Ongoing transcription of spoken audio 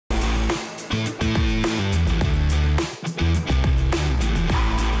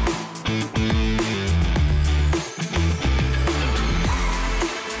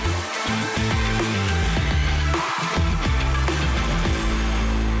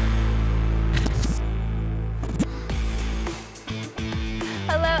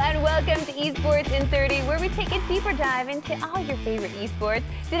Esports in 30, where we take a deeper dive into all your favorite esports.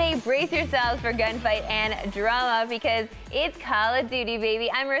 Today, brace yourselves for gunfight and drama because it's Call of Duty, baby.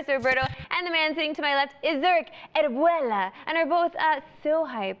 I'm Marissa Roberto, and the man sitting to my left is Zurich Eduela, and we're both so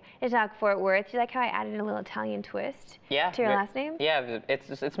hyped to talk Fort Worth. You like how I added a little Italian twist to your last name? Yeah,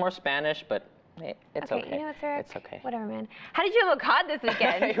 it's more Spanish, but it's okay. You know what, Zurich? It's okay. Whatever, man. How did you feel about COD this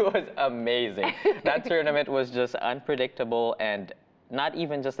weekend? It was amazing. That tournament was just unpredictable, and not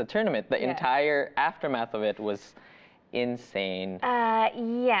even just the tournament. The entire aftermath of it was insane.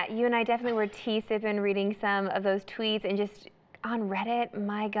 Yeah, you and I definitely were tea-sipping, reading some of those tweets, and just on Reddit,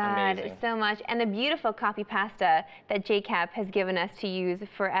 my God, amazing. So much. And the beautiful copy pasta that JCap has given us to use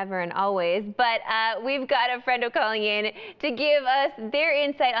forever and always. But we've got a friendo calling in to give us their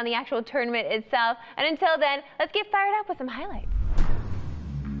insight on the actual tournament itself. And until then, let's get fired up with some highlights.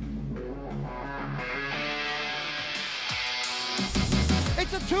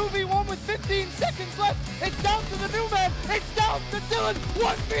 It's a 2v1 with 15 seconds left. It's down to the new man. It's down to Dylan.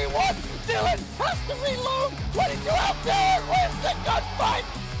 1v1. Dylan has to reload. 22 out. Dylan wins the gunfight.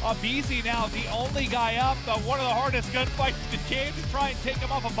 BZ now the only guy up. One of the hardest gunfights in the game to try and take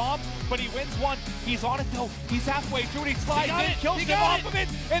him off a bomb, but he wins one. He's on it though. He's halfway through and he slides in, kills him off of it,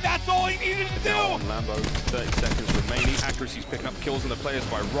 and that's all he needed to do. Lambo, 30 seconds remaining. Accuracy's picking up kills on the players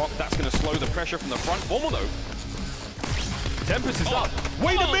by Rock. That's going to slow the pressure from the front. Formal though. Tempest is up.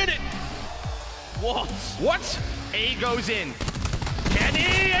 Wait a minute! What? A goes in.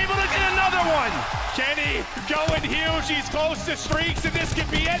 Kenny able to get another one! Kenny going huge. He's close to streaks, and this could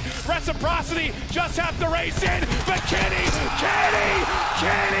be it. Reciprocity just have to race in, but Kenny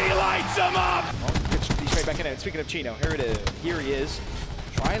lights him up! He's straight back in it. Speaking of Chino, here he is.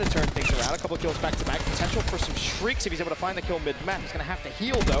 Trying to turn things around. A couple kills back to back. Potential for some streaks if he's able to find the kill mid-map. He's going to have to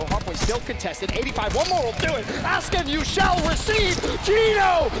heal though. Hardpoint still contested. 85. One more will do it. Ask and you shall receive.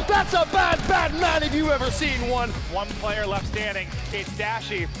 Chino! That's a bad, bad man if you ever seen one. One player left standing. It's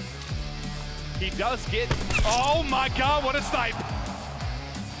Dashy. He does get. Oh my God! What a snipe!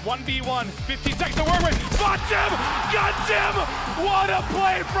 1v1. 15 seconds to work with. Spots him. Guns him. What a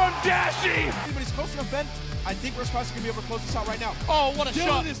play from Dashy! But he's close enough, Ben. I think Reciprocity can be able to close this out right now. Oh, what a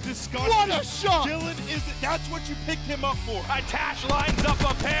shot. Dylan is disgusting. What a shot. Dylan is, that's what you picked him up for. Attach lines up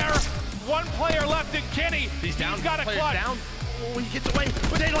a pair. One player left in Kenny. He's down. He's got a clutch. Down. Oh, he gets away.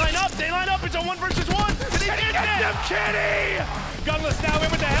 But they line up. It's a 1 versus 1. And He gets him, Kenny! Gunless now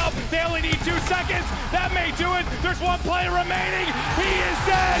in with the help. They only need 2 seconds. That may do it. There's one player remaining. He is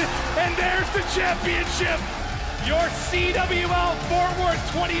dead. And there's the championship. Your CWL Fort Worth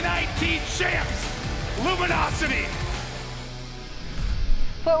 2019 champs. Lumonisity.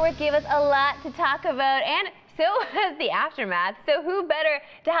 Fort Worth gave us a lot to talk about, and so has the aftermath. So who better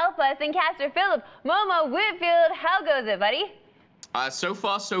to help us than Caster Phillip? MoMo Whitfield, how goes it, buddy? So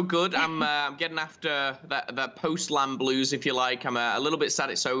far, so good. I'm getting after that post-LAN blues, if you like. I'm a little bit sad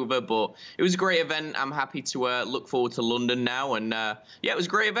it's over, but it was a great event. I'm happy to look forward to London now, and yeah, it was a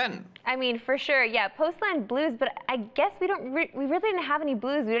great event. I mean, for sure, yeah, post-LAN blues, but I guess we really didn't have any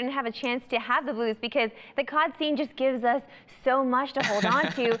blues. We didn't have a chance to have the blues because the COD scene just gives us so much to hold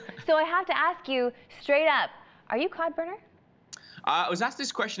on to. So I have to ask you straight up, are you COD burner? I was asked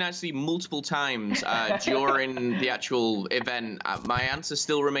this question actually multiple times during the actual event. My answer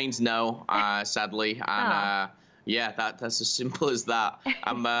still remains no, sadly, and yeah, that's as simple as that.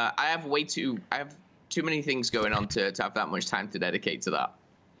 I have too many things going on to have that much time to dedicate to that.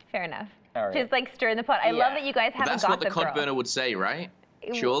 Fair enough. All right. Just like stirring the pot. I love that you guys have a gossip That's what the COD girl. burner would say, right?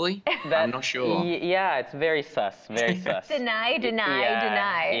 Surely? I'm not sure. Yeah, it's very sus. Very sus. Deny.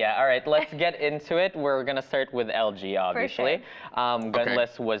 Yeah, all right, let's get into it. We're going to start with LG, obviously.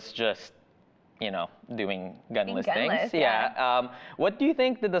 Gunless was just, you know, doing gunless things. Yeah. What do you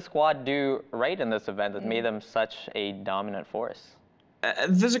think did the squad do right in this event that made them such a dominant force?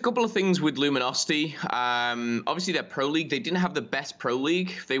 There's a couple of things with Luminosity. Obviously, their Pro League, they didn't have the best Pro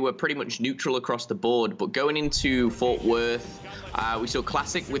League. They were pretty much neutral across the board. But going into Fort Worth, we saw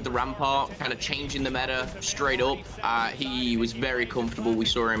Classic with the Rampart kind of changing the meta straight up. He was very comfortable. We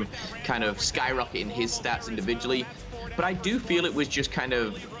saw him kind of skyrocketing his stats individually. But I do feel it was just kind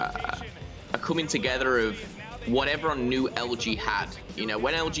of a coming together of what everyone knew LG had. You know,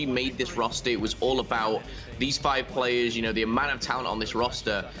 when LG made this roster, it was all about these 5 players, you know, the amount of talent on this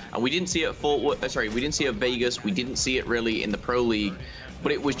roster. And we didn't see it at we didn't see it at Vegas. We didn't see it really in the Pro League.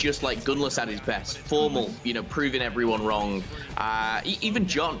 But it was just like Gunless at his best, formal, you know, proving everyone wrong. Even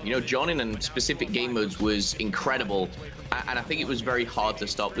John, you know, John in specific game modes was incredible. And I think it was very hard to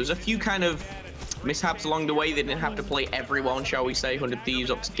stop. There's a few kind of mishaps along the way. They didn't have to play everyone, shall we say, 100 Thieves,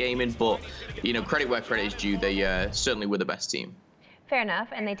 Ox Gaming, but, you know, credit where credit is due. They certainly were the best team. Fair enough,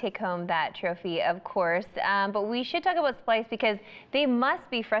 and they take home that trophy, of course. But we should talk about Splice because they must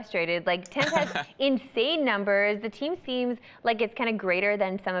be frustrated. Like, Temp has insane numbers. The team seems like it's kind of greater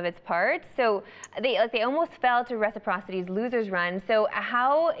than some of its parts. So they almost fell to Reciprocity's losers run. So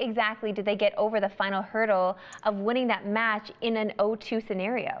how exactly did they get over the final hurdle of winning that match in an 0-2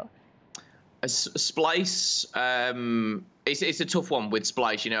 scenario? Splice, it's a tough one with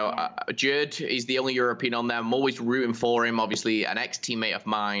Splice. You know, Jerd is the only European on there. I'm always rooting for him, obviously an ex-teammate of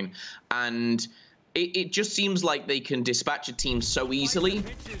mine. And it just seems like they can dispatch a team so easily.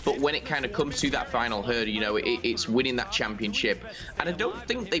 But when it kind of comes to that final hurdle, you know, it's winning that championship. And I don't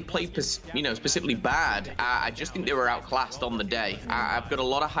think they played, you know, specifically bad. I just think they were outclassed on the day. I've got a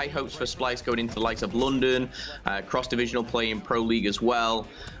lot of high hopes for Splice going into the likes of London, cross-divisional play in Pro League as well.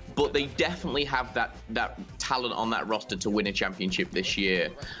 But they definitely have that talent on that roster to win a championship this year.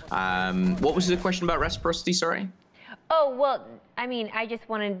 What was the question about Reciprocity, sorry? Oh, well, I mean, I just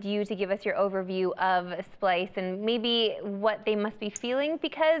wanted you to give us your overview of Splice and maybe what they must be feeling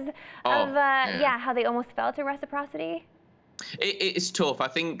because of, how they almost fell to Reciprocity. It's tough. I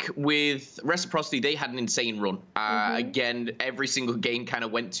think with Reciprocity, they had an insane run. Again, every single game kind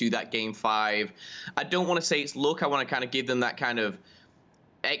of went to that game 5. I don't want to say it's luck. I want to kind of give them that kind of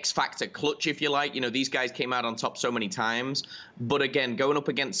X-Factor clutch, if you like. You know, these guys came out on top so many times. But again, going up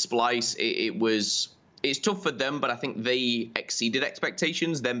against Splice, it's tough for them, but I think they exceeded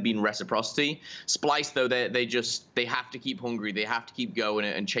expectations, them being Reciprocity. Splice, though, they have to keep hungry. They have to keep going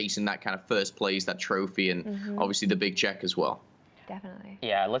and chasing that kind of first place, that trophy, and obviously the big check as well. Definitely.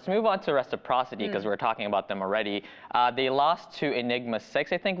 Yeah, let's move on to Reciprocity because we're talking about them already. They lost to Enigma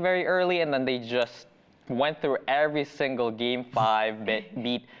 6, I think, very early, and then they just went through every single game 5,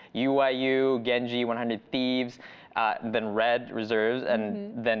 beat UIU, Genji, 100 Thieves, then Red Reserves,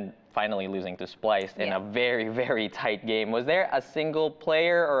 and then finally losing to Splice in a very, very tight game. Was there a single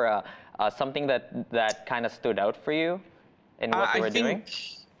player or something that kind of stood out for you in what they were doing?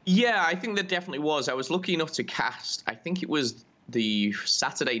 Yeah, I think there definitely was. I was lucky enough to cast, I think it was the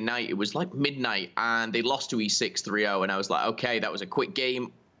Saturday night, it was like midnight, and they lost to E6 3-0, and I was like, okay, that was a quick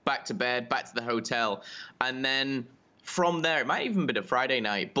game. Back to bed, back to the hotel. And then from there, it might even been a Friday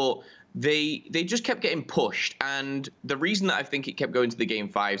night, but they just kept getting pushed. And the reason that I think it kept going to the game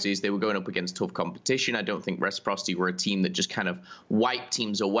 5s is they were going up against tough competition. I don't think Reciprocity were a team that just kind of wiped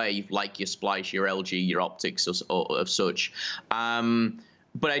teams away like your Splice, your LG, your Optics of such.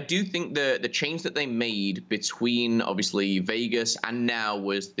 But I do think the change that they made between, obviously, Vegas and now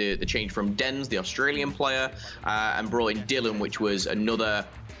was the change from Dens, the Australian player, and brought in Dylan, which was another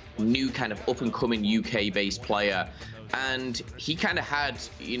new kind of up-and-coming UK-based player. And he kind of had,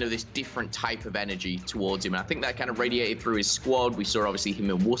 you know, this different type of energy towards him. And I think that kind of radiated through his squad. We saw, obviously, him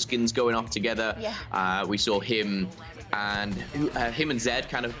and Wuskins going off together. We saw him and Zed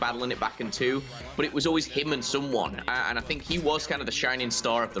kind of battling it back in 2, but it was always him and someone, and I think he was kind of the shining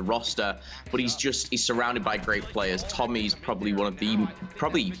star of the roster, but he's surrounded by great players. Tommy's probably one of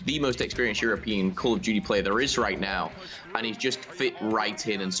the most experienced European Call of Duty player there is right now, and he's just fit right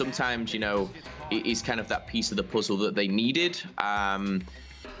in, and sometimes, you know, he's kind of that piece of the puzzle that they needed. And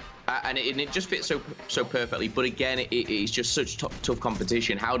it just fits so perfectly, but again, it's just such tough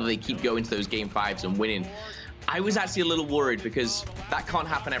competition. How do they keep going to those game 5s and winning? I was actually a little worried because that can't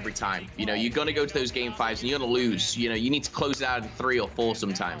happen every time. You know, you're going to go to those game 5s and you're going to lose. You know, you need to close it out in 3 or 4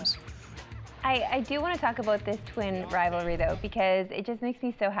 sometimes. I do want to talk about this twin rivalry, though, because it just makes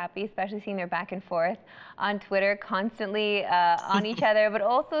me so happy, especially seeing their back and forth on Twitter, constantly on each other, but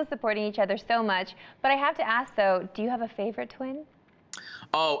also supporting each other so much. But I have to ask, though, do you have a favorite twin?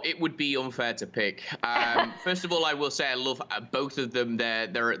 Oh, it would be unfair to pick. First of all, I will say I love both of them.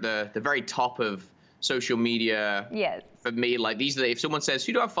 They're at the very top of social media. Yes. For me, like, these are if someone says,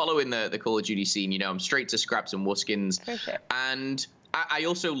 who do I follow in the Call of Duty scene, you know, I'm straight to Scraps and Wuskins. For sure. And I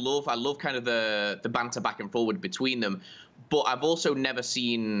also love kind of the banter back and forward between them, but I've also never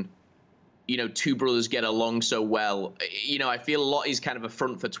seen, you know, two brothers get along so well. You know, I feel a lot is kind of a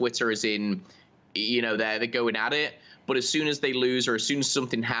front for Twitter, as in, you know, they're going at it. But as soon as they lose or as soon as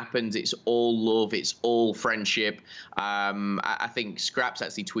something happens, it's all love, it's all friendship. I think Scraps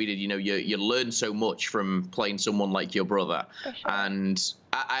actually tweeted, you know, you learn so much from playing someone like your brother. For sure. And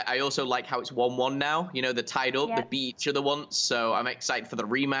I also like how it's 1-1 now. You know, they're tied up, they beat each other once, so I'm excited for the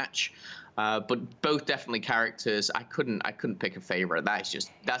rematch. But both definitely characters. I couldn't pick a favorite.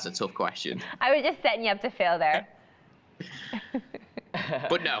 That's a tough question. I was just setting you up to fail there.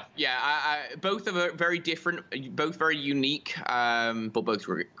 But no, yeah, both are very different, both very unique, but both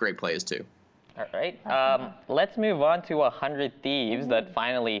were great players too. All right, let's move on to 100 Thieves that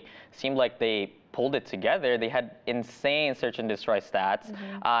finally seemed like they pulled it together. They had insane search and destroy stats,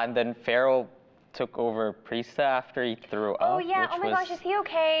 and then Pharaoh took over Priesta after he threw up. Oh yeah, oh my gosh, is he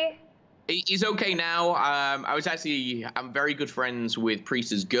okay? He's okay now. I'm very good friends with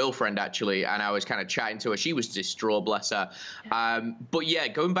Priesta's girlfriend, actually, and I was kind of chatting to her. She was distraught, bless her. But yeah,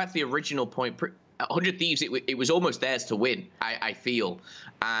 going back to the original point, 100 Thieves, it was almost theirs to win, I feel.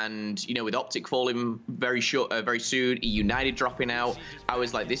 And, you know, with Optic falling very soon, United dropping out, I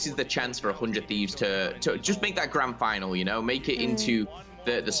was like, this is the chance for 100 Thieves to just make that grand final, you know, make it into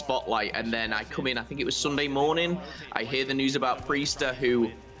the spotlight. And then I come in, I think it was Sunday morning, I hear the news about Priesta, who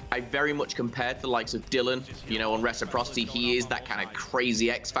I very much compared to the likes of Dylan, you know, on Reciprocity. He is that kind of crazy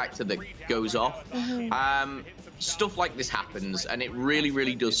X factor that goes off. Stuff like this happens, and it really,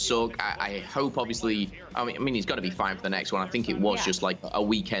 really does suck. I hope, obviously, I mean, he's got to be fine for the next one. I think it was just like a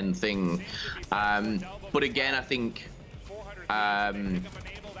weekend thing. But again, I think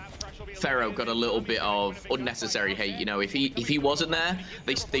Pharaoh got a little bit of unnecessary hate. You know, if he wasn't there,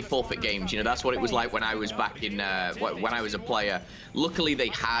 they forfeit games. You know, that's what it was like when I was back in when I was a player. Luckily, they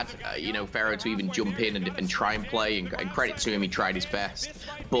had you know, Pharaoh to even jump in and try and play, and credit to him, he tried his best.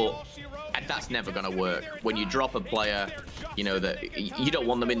 But that's never going to work. When you drop a player, you know, that you don't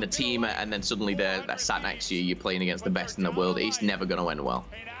want them in the team, and then suddenly they're sat next to you, you're playing against the best in the world. It's never going to end well.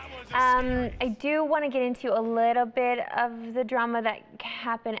 I do want to get into a little bit of the drama that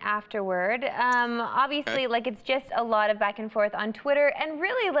happened afterward. Obviously, like, it's just a lot of back and forth on Twitter, and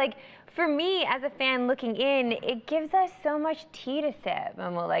really, like, for me as a fan looking in, it gives us so much tea to sip.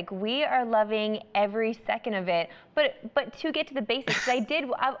 And we're like, we are loving every second of it. But to get to the basics,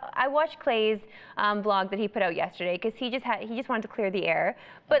 I watched Clay's vlog that he put out yesterday, because he just wanted to clear the air.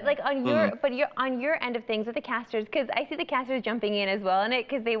 But like on your end of things with the casters, because I see the casters jumping in as well in it,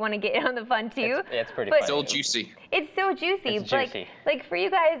 because they want to get in on the fun too. It's pretty funny. It's all juicy. It's so juicy. It's juicy. Like for you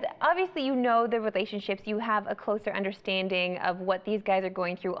guys, obviously you know the relationships. You have a closer understanding of what these guys are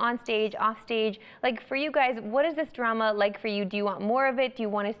going through on stage, off stage. Like for you guys, what is this drama like for you? Do you want more of it? Do you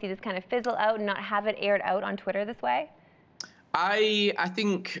want to see this kind of fizzle out and not have it aired out on Twitter this way? I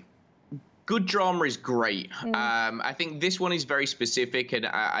think good drama is great. I think this one is very specific, and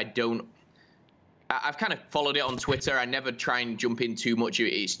I've kind of followed it on Twitter. I never try and jump in too much.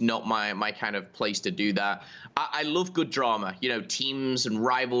 It's not my kind of place to do that. I love good drama, you know, teams and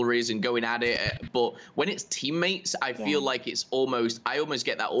rivalries and going at it. But when it's teammates, I feel like I almost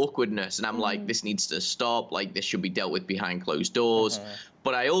get that awkwardness, and I'm like, this needs to stop. Like, this should be dealt with behind closed doors.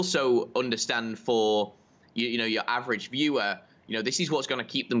 But I also understand for, you know, your average viewer, you know, this is what's going to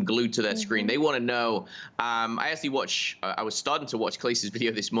keep them glued to their screen. They want to know. I was starting to watch Clay's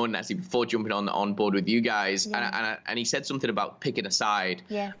video this morning, actually, before jumping on board with you guys. And he said something about picking a side.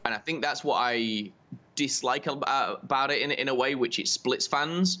 And I think that's what I dislike about it in a way, which it splits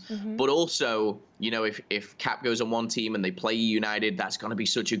fans. But also, you know, if Cap goes on one team and they play United, that's going to be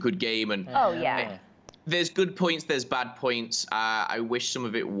such a good game. And there's good points, there's bad points. I wish some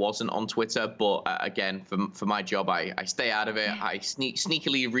of it wasn't on Twitter, but again, for my job, I stay out of it. I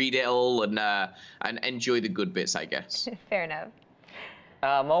sneakily read it all and enjoy the good bits, I guess. Fair enough.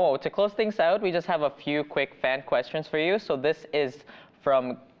 Momo, to close things out, we just have a few quick fan questions for you. So this is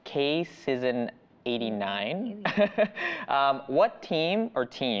from KSeason89. What team or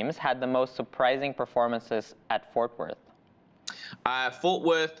teams had the most surprising performances at Fort Worth? Fort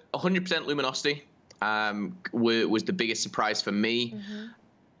Worth, 100% Luminosity. Was the biggest surprise for me.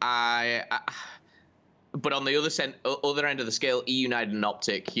 But on the other end of the scale, United and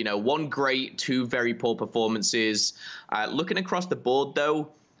Optic, you know, one great, two very poor performances. Looking across the board,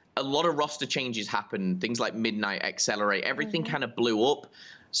 though, a lot of roster changes happened. Things like Midnight, Accelerate, everything kind of blew up.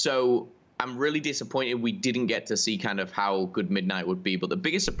 So I'm really disappointed we didn't get to see kind of how good Midnight would be. But the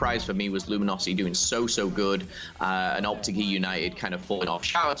biggest surprise for me was Luminosity doing so good, and Optic United kind of falling off.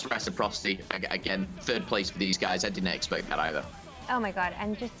 Shout out to Reciprocity. Again, third place for these guys. I didn't expect that either. Oh my God,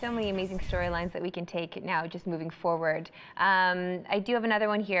 and just so many amazing storylines that we can take now just moving forward. I do have another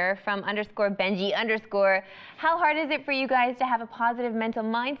one here from _Benji_. How hard is it for you guys to have a positive mental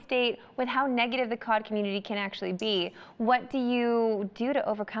mind state with how negative the CoD community can actually be? What do you do to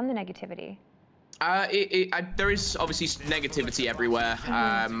overcome the negativity? There is obviously negativity everywhere.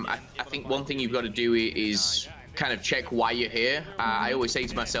 I think one thing you've got to do is kind of check why you're here. I always say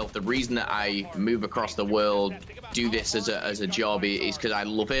to myself, the reason that I move across the world, do this as a job, is because I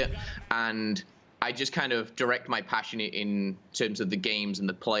love it, and I just kind of direct my passion in terms of the games and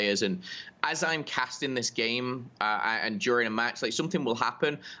the players. And as I'm casting this game and during a match, like, something will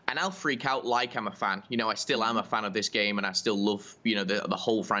happen and I'll freak out like I'm a fan. You know, I still am a fan of this game, and I still love, you know, the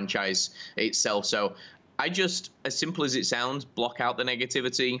whole franchise itself. So I just, as simple as it sounds, block out the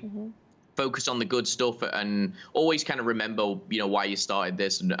negativity. focus on the good stuff and always kind of remember, you know, why you started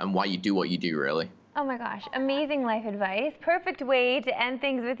this and why you do what you do, really. Oh my gosh, amazing life advice. Perfect way to end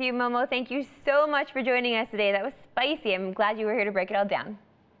things with you, Momo. Thank you so much for joining us today. That was spicy. I'm glad you were here to break it all down.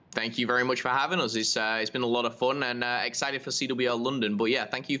 Thank you very much for having us. It's been a lot of fun and excited for CWL London. But yeah,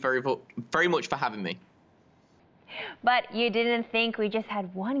 thank you very much for having me. But you didn't think we just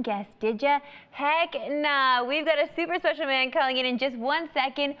had one guest, did ya? Heck nah. We've got a super special man calling in just 1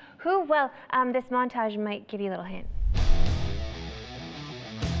 second. Who, well, this montage might give you a little hint.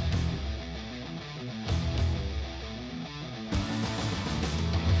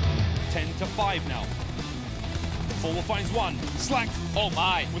 10-5 now. Forward finds one. Slacked. Oh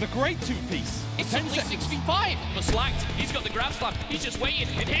my. With a great two-piece. It's only 6v5 for Slacked. He's got the grab slam. He's just waiting.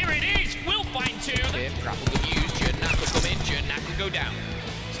 And here it is. Will find two. Grapple will use. Jernak will come in. Jernak will go down.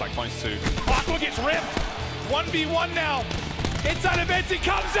 Slack finds two. Aqua gets ripped. 1v1 now. Inside of Benson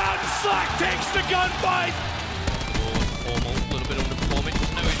comes out. Slack takes the gunfight. Formal. A little bit underperforming.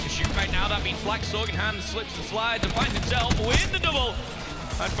 There's nowhere to shoot right now. That means Slack sword in hand slips and slides and finds himself with the double.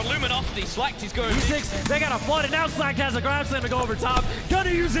 And for Luminosity, Slacked is going. U6, they got a flood, and now Slacked has a grab slam to go over top. Gonna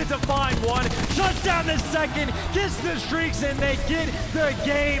use it to find one. Shuts down the second, gets the streaks, and they get the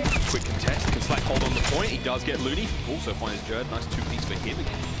game. Quick contest. Can Slack hold on the point? He does get Looney. Also finds Jerd. Nice two-piece for him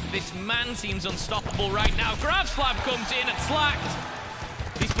again. This man seems unstoppable right now. Grab slam comes in and Slacked.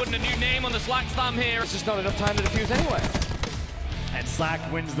 He's putting a new name on the Slack slam here. It's just not enough time to defuse anyway. And Slack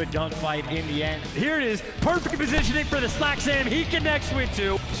wins the gunfight in the end. Here it is, perfect positioning for the Slack Sam. He connects with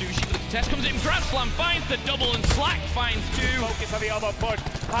two. Sushi with the contest comes in, grab slam finds the double, and Slack finds two. Focus on the elbow push,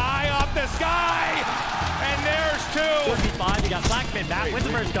 high up the sky, and there's two. 45, you got Slack mid back, wins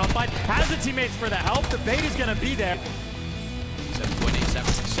the first gunfight, has the teammates for the help. The bait is gonna be there. 7.87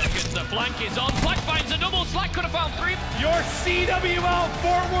 seconds, the flank is on. Slack finds a double, Slack could have found three. Your CWL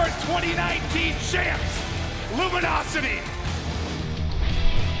Forward 2019 champs, Lumonisity.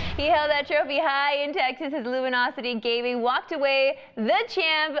 He held that trophy high in Texas as Lumonisity Gaming walked away the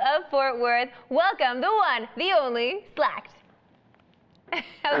champ of Fort Worth. Welcome, the one, the only, Slacked.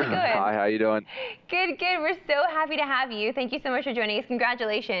 How's it going? Hi, how you doing? Good, good. We're so happy to have you. Thank you so much for joining us.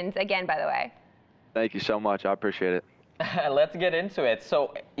 Congratulations again, by the way. Thank you so much. I appreciate it. Let's get into it.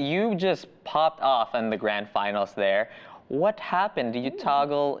 So you just popped off in the grand finals there. What happened? Did you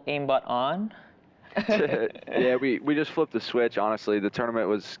toggle aimbot on? Yeah, we just flipped the switch, honestly. The tournament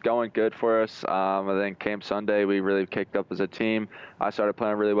was going good for us. And then came Sunday, we really kicked up as a team. I started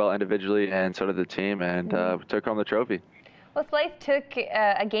playing really well individually, and so did the team, and we took home the trophy. Well, Splice took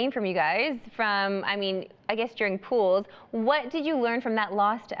a game from you guys from, I mean, I guess during pools. What did you learn from that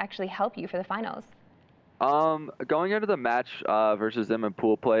loss to actually help you for the finals? Going into the match versus them in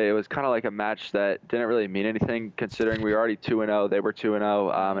pool play, it was kind of like a match that didn't really mean anything, considering we were already 2-0, they were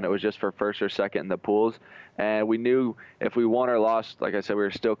 2-0, and it was just for first or second in the pools. And we knew if we won or lost, like I said, we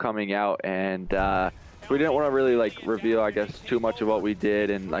were still coming out, and we didn't want to really like reveal, I guess, too much of what we did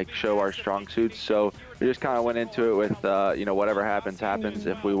and like show our strong suits. So we just kind of went into it with, you know, whatever happens, happens.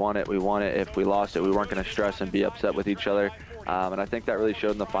 If we won it, we won it. If we lost it, we weren't going to stress and be upset with each other. And I think that really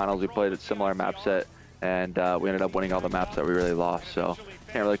showed in the finals. We played a similar map set, and we ended up winning all the maps that we really lost, so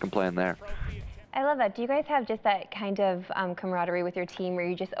can't really complain there. I love that. Do you guys have just that kind of camaraderie with your team where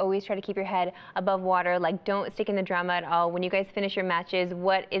you just always try to keep your head above water, like don't stick in the drama at all? When you guys finish your matches,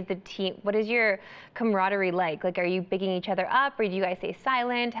 what is your camaraderie like? Like, are you bigging each other up, or do you guys stay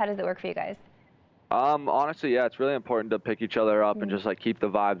silent? How does it work for you guys? Honestly, yeah, it's really important to pick each other up and just like keep the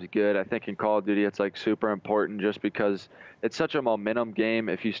vibes good. I think in Call of Duty, it's like super important just because it's such a momentum game.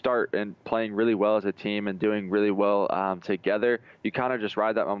 If you start and playing really well as a team and doing really well together, you kind of just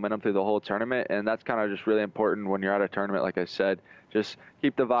ride that momentum through the whole tournament, and that's kind of just really important when you're at a tournament. Like I said, just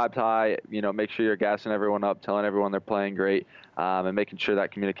keep the vibes high. You know, make sure you're gassing everyone up, telling everyone they're playing great, and making sure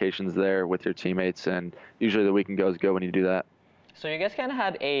that communication's there with your teammates. And usually the weekend goes good when you do that. So you guys kind of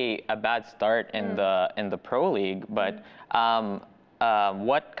had a bad start in the pro league, but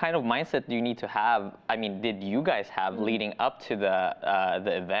what kind of mindset do you need to have? I mean, did you guys have leading up to the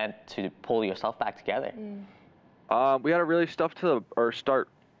event to pull yourself back together? We had a really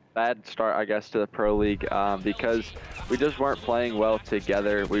bad start, I guess, to the pro league because we just weren't playing well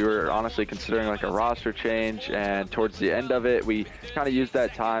together. We were honestly considering like a roster change, and towards the end of it, we kind of used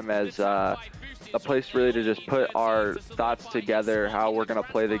that time as a place really to just put our thoughts together, how we're going to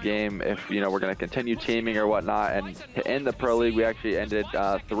play the game, if, you know, we're going to continue teaming or whatnot. And to end the pro league, we actually ended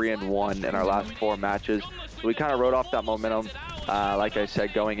 3-1 in our last 4 matches. So we kind of rode off that momentum, like I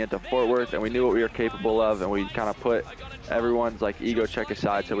said, going into Fort Worth, and we knew what we were capable of, and we kind of put everyone's like ego check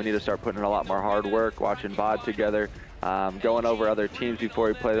aside. So we need to start putting in a lot more hard work, watching VOD together, going over other teams before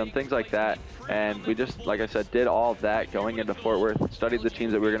we play them, things like that. And we just, like I said, did all of that going into Fort Worth, studied the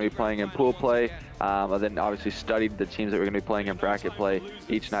teams that we were going to be playing in pool play, and then obviously studied the teams that we were going to be playing in bracket play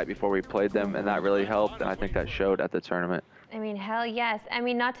each night before we played them, and that really helped, and I think that showed at the tournament. I mean, hell yes. I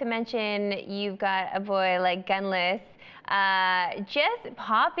mean, not to mention you've got a boy like Gunless just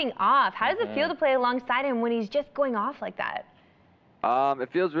popping off. How does it feel to play alongside him when he's just going off like that?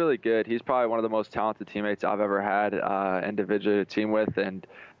 It feels really good. He's probably one of the most talented teammates I've ever had individually to team with, and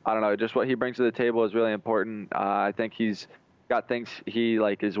I don't know, just what he brings to the table is really important. I think he's got things he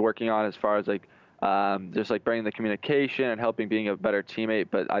is working on as far as just bringing the communication and helping being a better teammate,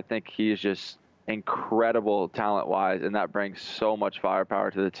 but I think he is just incredible talent-wise, and that brings so much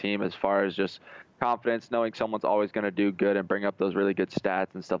firepower to the team as far as just confidence, knowing someone's always going to do good and bring up those really good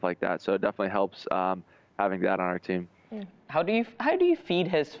stats and stuff like that. So it definitely helps having that on our team. How do you feed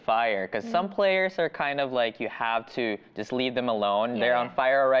his fire? Because some players are kind of like, you have to just leave them alone. They're on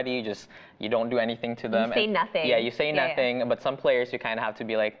fire already. You don't do anything to them. You say nothing. Yeah, you say nothing. But some players you kind of have to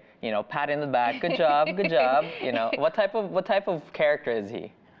be like, pat in the back. Good job, good job. What type of character is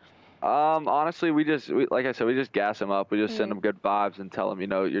he? Honestly, like I said, we just gas him up. We just send him good vibes and tell him,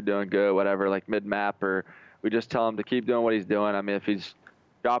 you're doing good, whatever, like mid-map, or we just tell him to keep doing what he's doing. I mean, if he's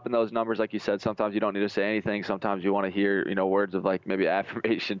dropping those numbers, like you said, sometimes you don't need to say anything. Sometimes you want to hear, words of maybe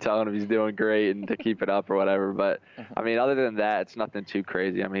affirmation, telling him he's doing great and to keep it up or whatever. But I mean, other than that, it's nothing too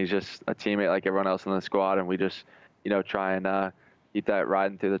crazy. I mean, he's just a teammate like everyone else in the squad, and we just, try and keep that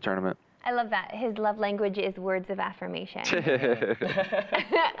riding through the tournament. I love that. His love language is words of affirmation. Okay,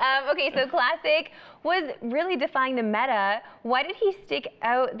 so Classic was really defying the meta. Why did he stick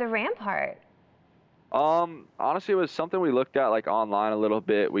out the Rampart? Honestly, it was something we looked at online a little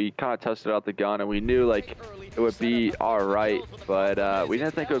bit. We kind of tested out the gun, and we knew it would be all right, but we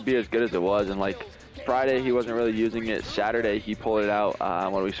didn't think it would be as good as it was. And Friday, he wasn't really using it. Saturday, he pulled it out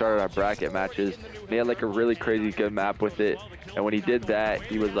when we started our bracket matches. He had a really crazy good map with it. And when he did that,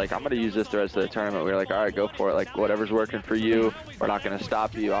 he was like, I'm going to use this the rest of the tournament. We were like, all right, go for it. Whatever's working for you, we're not going to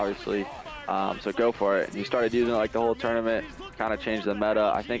stop you, obviously. So go for it. And he started using it the whole tournament, kind of changed the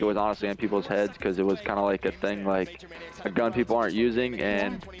meta. I think it was honestly in people's heads because it was kind of a thing, a gun people aren't using.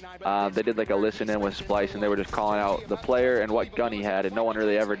 And they did a listen in with Splice, and they were just calling out the player and what gun he had. And no one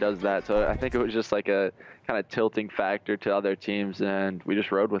really ever does that. So I think it was just a kind of tilting factor to other teams, and we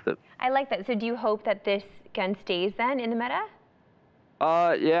just rode with it. I like that. So do you hope that this gun stays then in the meta?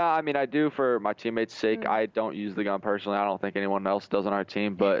 Yeah, I mean, I do for my teammates' sake. I don't use the gun personally. I don't think anyone else does on our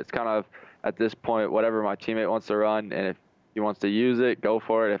team, but it's kind of, at this point, whatever my teammate wants to run, and if he wants to use it, go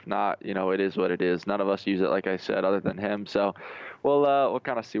for it. If not, it is what it is. None of us use it, like I said, other than him. So we'll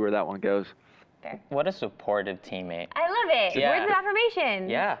kind of see where that one goes. What a supportive teammate. I love it. Yeah. Words of affirmation.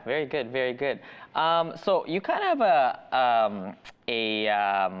 Yeah, very good, very good. So you kind of have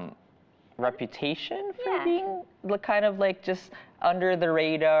a reputation for being kind of just under the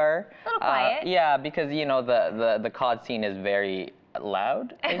radar. A little quiet. Yeah, because the COD scene is very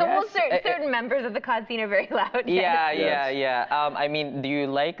loud. Well, certain members of the COD scene are very loud. Yeah, yes. yeah. I mean, do you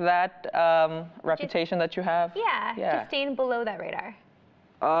like that reputation that you have? Yeah, just staying below that radar.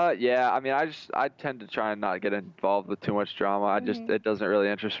 Yeah, I mean, I tend to try and not get involved with too much drama. It doesn't really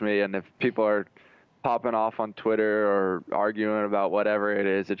interest me, and if people are popping off on Twitter or arguing about whatever it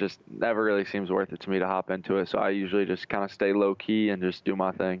is, it just never really seems worth it to me to hop into it. So I usually just kind of stay low key and just do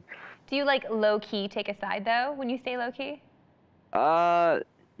my thing. Do you low key take a side though when you stay low key?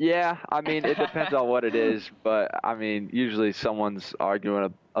 Yeah, I mean, it depends on what it is, but I mean, usually someone's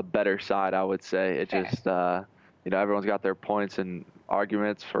arguing a better side, I would say. It just, everyone's got their points and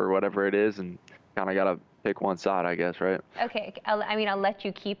arguments for whatever it is, and kind of got to pick one side, I guess, right? Okay, I'll let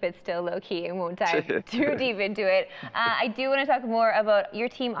you keep it still low-key and won't dive too deep into it. I do want to talk more about your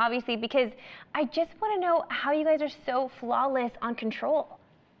team, obviously, because I just want to know how you guys are so flawless on control.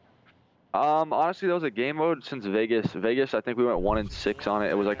 Honestly, that was a game mode since Vegas. Vegas, I think we went 1-6 on it.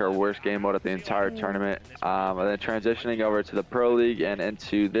 It was our worst game mode at the entire tournament. And then transitioning over to the Pro League and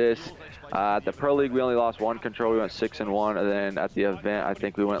into this. At the Pro League, we only lost one control. We went 6-1. And then at the event, I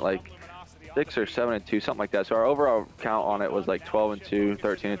think we went 6 or 7-2, something like that. So our overall count on it was 12-2,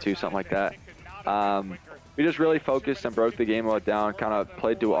 13-2, something like that. We just really focused and broke the game mode down, kind of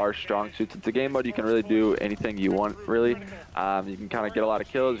played to our strong suits. It's a game mode you can really do anything you want, really. You can kind of get a lot of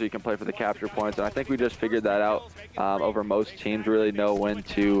kills, or you can play for the capture points, and I think we just figured that out over most teams. Really know when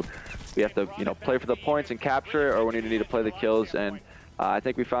we have to play for the points and capture, or when you need to play the kills. And I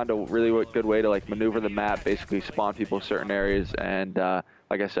think we found a really good way to maneuver the map, basically spawn people in certain areas, and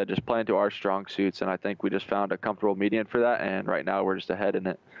like I said, just playing to our strong suits. And I think we just found a comfortable median for that, and right now we're just ahead in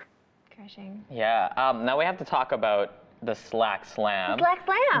it. refreshing. Yeah. Now we have to talk about the Slack Slam. The Slack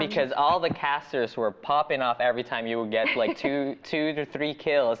Slam. Because all the casters were popping off every time you would get like two to three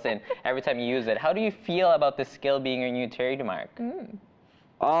kills, and every time you use it. How do you feel about this skill being your new trademark?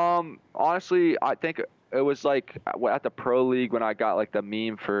 Honestly, I think it was like at the Pro League when I got like the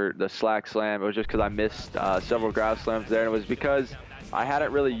meme for the Slack Slam. It was just because I missed several grab slams there, and it was because I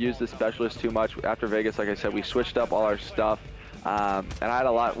hadn't really used the specialist too much. After Vegas, like I said, we switched up all our stuff. And I had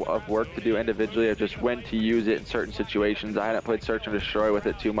a lot of work to do individually of just when to use it in certain situations. I hadn't played Search and Destroy with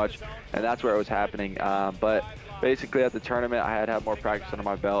it too much, and that's where it was happening. But basically at the tournament, I had more practice under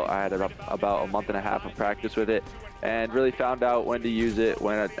my belt. I had about a month and a half of practice with it, and really found out when to use it,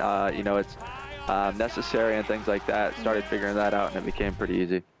 when it, you know, it's necessary and things like that. Started figuring that out, and it became pretty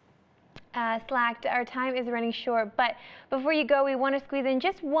easy. Slacked, our time is running short, but before you go, we want to squeeze in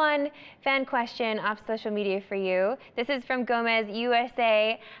just one fan question off social media for you. This is from Gomez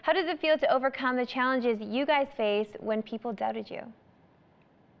USA. How does it feel to overcome the challenges you guys faced when people doubted you?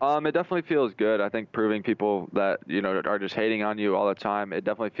 It definitely feels good. I think proving people that, you know, are just hating on you all the time, it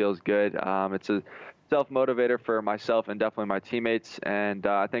definitely feels good. It's a self-motivator for myself and definitely my teammates, and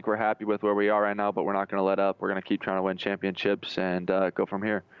I think we're happy with where we are right now, but we're not going to let up. We're going to keep trying to win championships and go from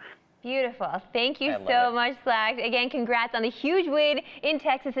here. Beautiful. Thank you so much, Slack. Again, congrats on the huge win in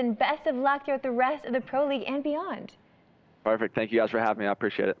Texas, and best of luck throughout the rest of the Pro League and beyond. Perfect. Thank you guys for having me. I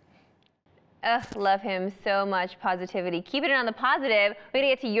appreciate it. Ugh, love him so much. Positivity. Keeping it on the positive. We're going to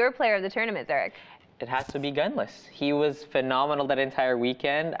get to your player of the tournament, Zurich. It has to be Gunless. He was phenomenal that entire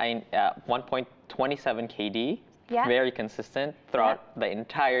weekend. 1.27 KD. Yeah. Very consistent throughout the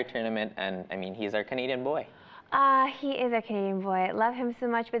entire tournament, and I mean, he's our Canadian boy. He is a Canadian boy. Love him so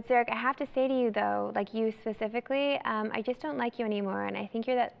much. But Zurich, I have to say to you though, like you specifically, I just don't like you anymore, and I think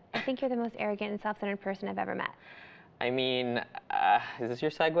you're the most arrogant and self-centered person I've ever met. I mean, is this your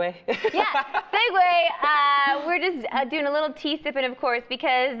segue? Yeah, segue. We're just doing a little tea sipping, of course,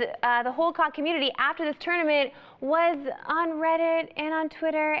 because the whole CoD community after this tournament was on Reddit and on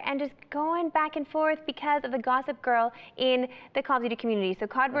Twitter and just going back and forth because of the gossip girl in the Call of Duty community. So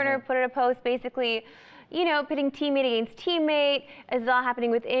CoD Burner put out a post basically, you know, pitting teammate against teammate. This is all happening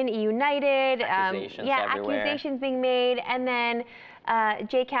within United. Accusations everywhere. Accusations being made. And then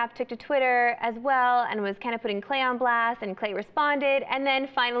JCap took to Twitter as well and was kind of putting Clay on blast, and Clay responded. And then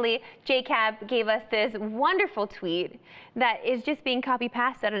finally, JCap gave us this wonderful tweet that is just being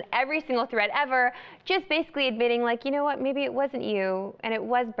copy-pasted on every single thread ever, just basically admitting, like, you know what, maybe it wasn't you, and it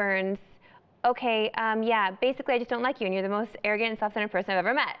was Burns. Okay, yeah, basically I just don't like you, and you're the most arrogant and self-centered person I've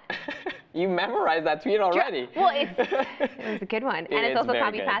ever met. You memorized that tweet already. Well, it was a good one. And it's also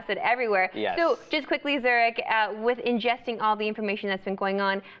copy-pasted everywhere. Yes. So just quickly, Zurich, with ingesting all the information that's been going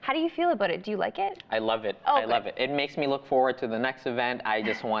on, how do you feel about it? Do you like it? I love it. Oh, I love it. It makes me look forward to the next event. I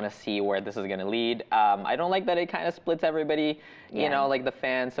just want to see where this is going to lead. I don't like that it kind of splits everybody, you know, like the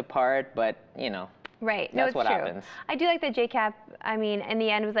fans apart, but, you know. Right. That's no, it's what true. happens. I do like that JCap, I mean, in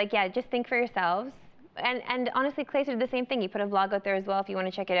the end was like, yeah, just think for yourselves. And honestly, Clay did the same thing. He put a vlog out there as well if you want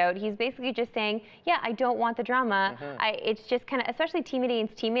to check it out. He's basically just saying, yeah, I don't want the drama. It's just kind of, especially teammate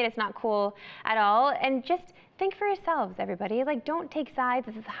against teammate, it's not cool at all. And just think for yourselves, everybody. Like, don't take sides.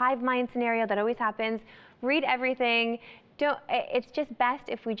 This is a hive mind scenario that always happens. Read everything. It's just best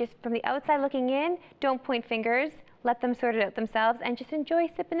if we just, from the outside looking in, don't point fingers. Let them sort it out themselves and just enjoy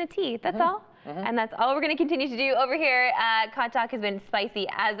sipping the tea. That's all. And that's all we're going to continue to do over here. CoD Talk has been spicy,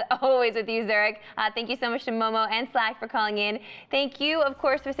 as always, with you, Zurich. Thank you so much to Momo and Slack for calling in. Thank you, of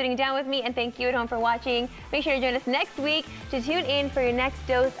course, for sitting down with me, and thank you at home for watching. Make sure to join us next week to tune in for your next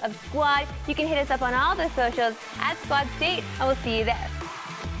dose of Squad. You can hit us up on all the socials at Squad State, and we'll see you there.